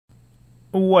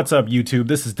What's up, YouTube?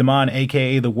 This is Damon,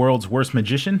 aka the world's worst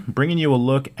magician, bringing you a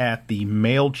look at the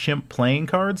Mailchimp playing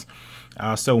cards.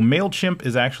 So Mailchimp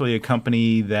is actually a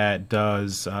company that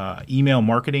does email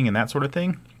marketing and that sort of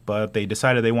thing, but they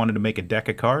decided they wanted to make a deck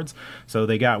of cards, so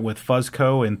they got with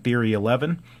Fuzzco and Theory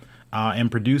 11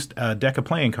 and produced a deck of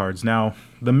playing cards. Now,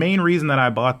 the main reason that I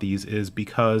bought these is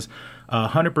because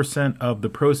 100% of the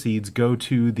proceeds go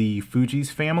to the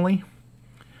Fugees Family.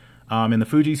 And the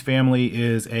Fugees Family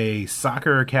is a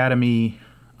soccer academy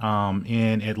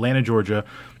in Atlanta, Georgia,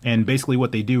 and basically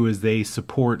what they do is they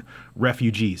support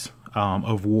refugees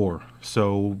of war.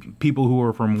 So people who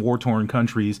are from war-torn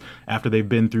countries, after they've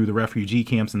been through the refugee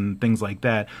camps and things like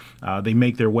that, they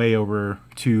make their way over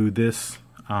to this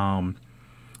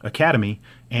academy,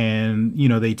 and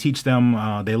they teach them,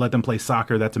 they let them play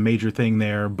soccer. That's a major thing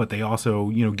there, but they also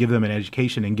give them an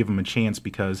education and give them a chance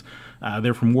because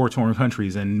they're from war-torn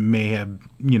countries and may have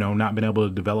not been able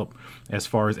to develop as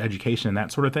far as education and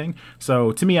that sort of thing.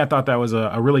 So to me, I thought that was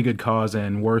a really good cause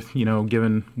and worth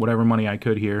giving whatever money I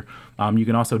could here. You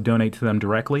can also donate to them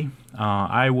directly.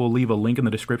 I will leave a link in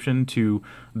the description to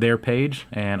their page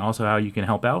and also how you can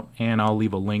help out, and I'll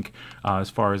leave a link as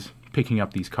far as picking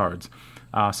up these cards.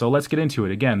 So let's get into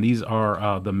it. Again, these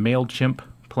are the Mailchimp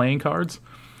playing cards,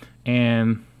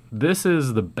 and this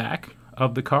is the back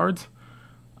of the cards.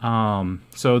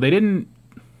 So they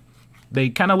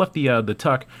kind of left the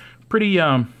tuck pretty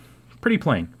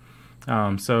plain.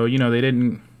 So they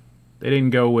didn't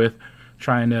go with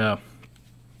trying to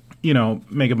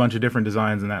make a bunch of different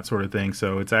designs and that sort of thing.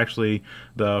 So it's actually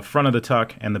the front of the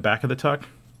tuck and the back of the tuck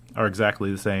are exactly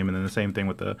the same, and then the same thing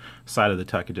with the side of the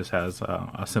tuck. It just has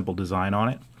a simple design on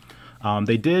it.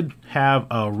 They did have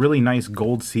a really nice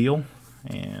gold seal,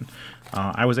 and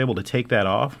I was able to take that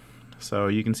off. So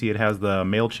you can see it has the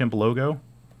Mailchimp logo.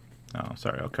 Oh,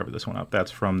 sorry, I'll cover this one up.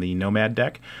 That's from the Nomad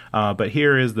deck. But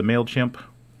here is the Mailchimp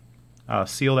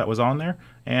seal that was on there,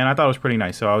 and I thought it was pretty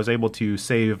nice. So I was able to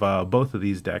save both of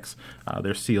these decks,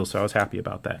 their seals, so I was happy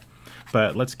about that.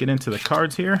 But let's get into the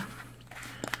cards here.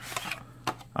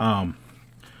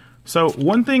 So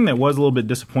one thing that was a little bit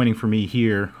disappointing for me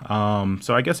here,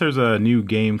 so I guess there's a new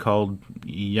game called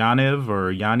Yaniv.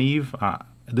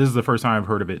 This is the first time I've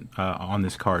heard of it on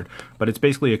this card, but it's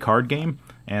basically a card game,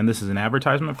 and this is an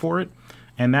advertisement for it,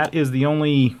 and that is the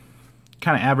only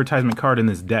kind of advertisement card in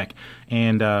this deck.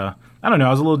 And I don't know,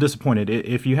 I was a little disappointed.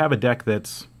 If you have a deck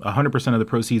that's 100% of the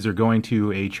proceeds are going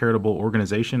to a charitable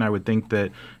organization, I would think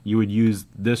that you would use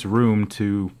this room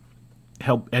to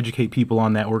help educate people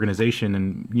on that organization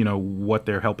and what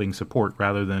they're helping support,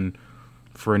 rather than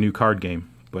for a new card game.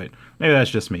 But maybe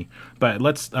that's just me. But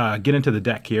let's get into the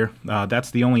deck here. That's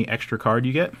the only extra card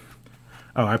you get.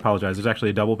 Oh, I apologize, there's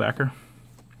actually a double backer.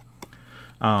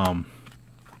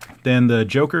 Then the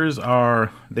jokers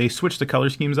they switch the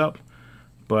color schemes up,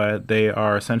 but they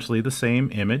are essentially the same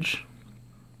image.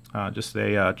 Just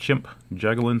a chimp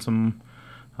juggling some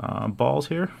balls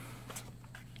here.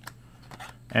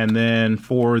 And then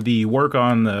for the work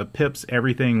on the pips,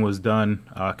 everything was done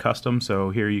custom. So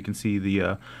here you can see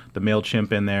the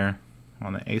Mailchimp in there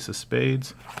on the Ace of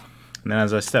Spades. And then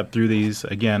as I step through these,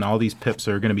 again, all these pips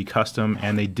are going to be custom,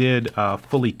 and they did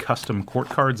fully custom court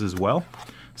cards as well.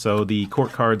 So the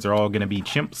court cards are all going to be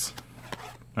chimps,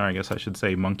 or I guess I should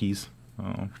say monkeys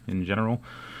in general.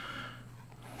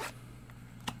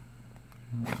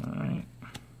 All right.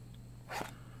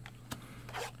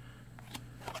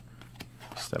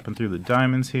 Stepping through the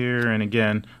diamonds here, and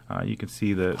again, you can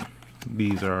see that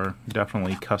these are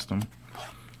definitely custom.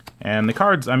 And the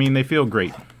cards, I mean, they feel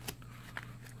great.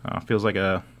 Feels like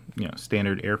a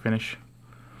standard air finish,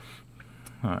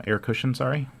 air cushion.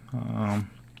 Sorry.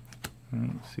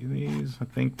 Let's see these. I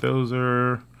think those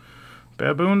are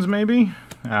baboons, maybe.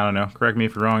 I don't know. Correct me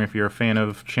if you're wrong. If you're a fan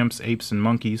of chimps, apes, and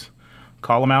monkeys,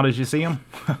 call them out as you see them.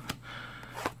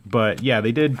 But yeah,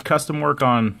 they did custom work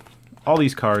on all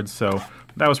these cards, so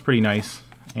that was pretty nice.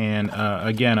 And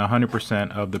again,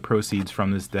 100% of the proceeds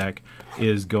from this deck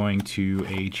is going to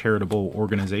a charitable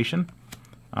organization.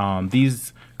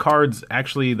 These cards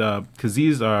actually, because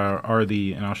these are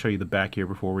the, and I'll show you the back here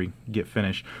before we get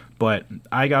finished, but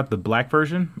I got the black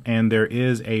version, and there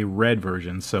is a red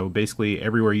version. So basically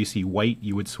everywhere you see white,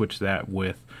 you would switch that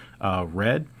with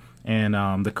red.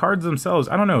 And the cards themselves,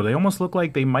 I don't know, they almost look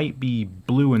like they might be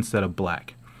blue instead of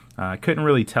black. I couldn't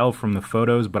really tell from the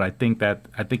photos, but I think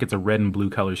it's a red and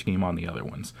blue color scheme on the other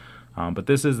ones. But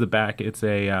this is the back. It's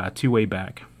a two-way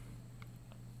back.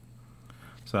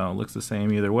 So it looks the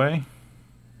same either way.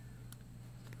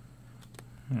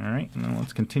 Alright, now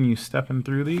let's continue stepping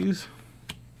through these.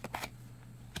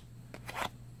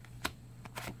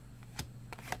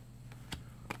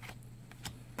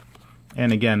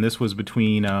 And again, this was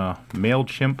between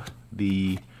Mailchimp,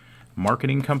 the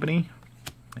marketing company,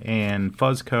 and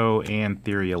Fuzzco and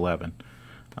Theory 11.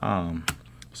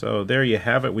 So there you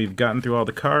have it. We've gotten through all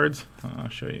the cards. I'll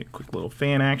show you a quick little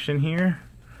fan action here.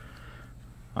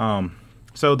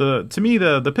 So to me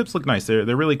the pips look nice. They're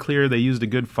really clear. They used a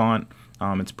good font.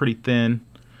 It's pretty thin.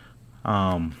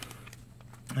 And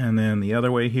then the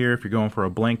other way here, if you're going for a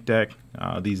blank deck,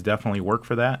 these definitely work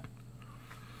for that.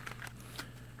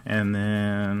 And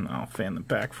then I'll fan the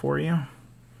back for you,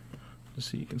 just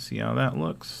so you can see how that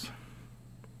looks.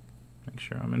 Make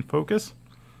sure I'm in focus.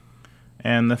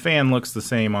 And the fan looks the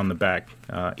same on the back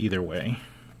either way.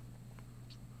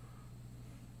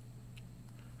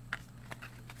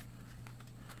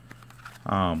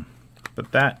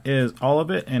 But that is all of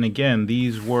it. And again,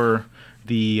 these were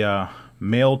the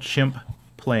Mailchimp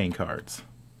playing cards.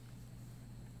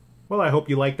 Well, I hope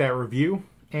you liked that review.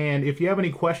 And if you have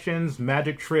any questions,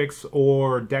 magic tricks,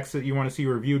 or decks that you want to see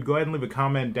reviewed, go ahead and leave a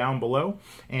comment down below,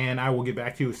 and I will get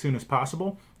back to you as soon as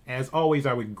possible. As always,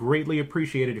 I would greatly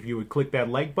appreciate it if you would click that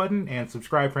like button and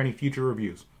subscribe for any future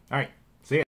reviews. All right, see ya.